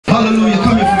Hallelujah.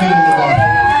 Come here for me, Lord God.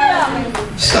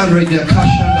 Stand right there. Lift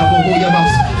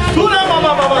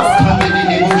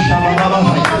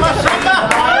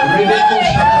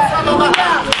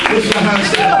your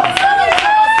hands there.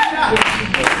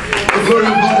 The glory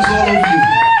of God is all over you.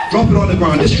 Drop it on the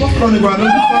ground. Just drop it on the ground.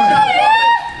 It'll be fine.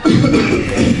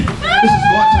 This is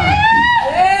God time.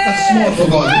 That's small for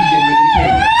God.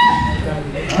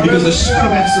 Because the spirit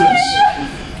of excellence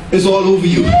is all over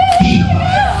you.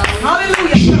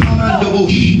 Hallelujah.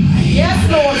 Yes,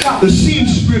 Lord. The same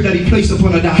spirit that he placed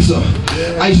upon Adasa,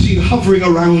 I see it hovering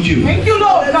around you. Thank you,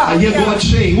 Lord. I hear God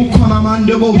saying, they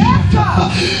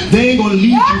ain't going to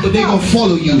lead you, but they're going to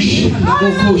follow you.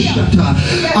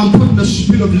 I'm putting the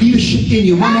spirit of leadership in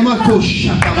you.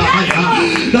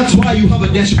 That's why you have a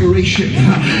desperation.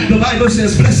 The Bible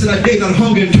says, blessed are they that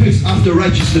hunger and thirst after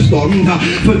righteousness, Lord,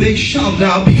 for they shall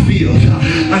now be filled.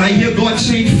 And I hear God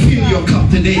saying, fill your cup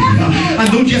today. And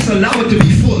don't just allow it to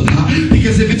be full.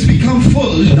 Because if it's become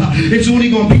full, it's only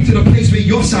going to be to the place where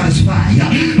you're satisfied.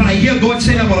 But I hear God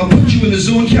saying, I'm going to put you in the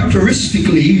zone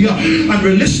characteristically and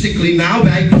realistically now,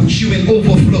 but I put you in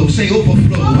overflow. Say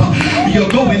overflow. You're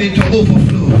going into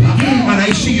overflow. And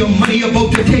I see your money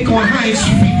about to take on high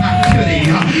street activity.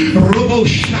 Robo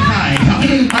Shai.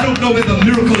 I don't know where the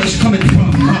miracle is coming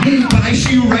from, but I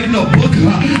see you writing a book,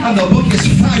 and the book is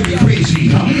fiery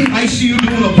crazy. I see you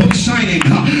doing a book signing,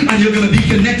 and you're going to be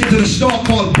connected to the store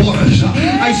called Borders.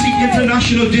 I see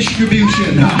international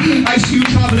distribution. I see you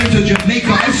traveling to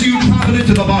Jamaica. I see you traveling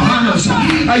to the Bahamas.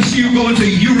 I see you going to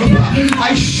Europe.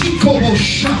 I see Kobo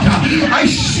Shata. I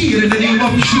see it in the name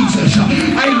of Jesus.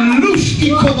 I loose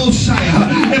Ikobo Saya,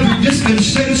 every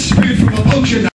disconcerted spirit from about you.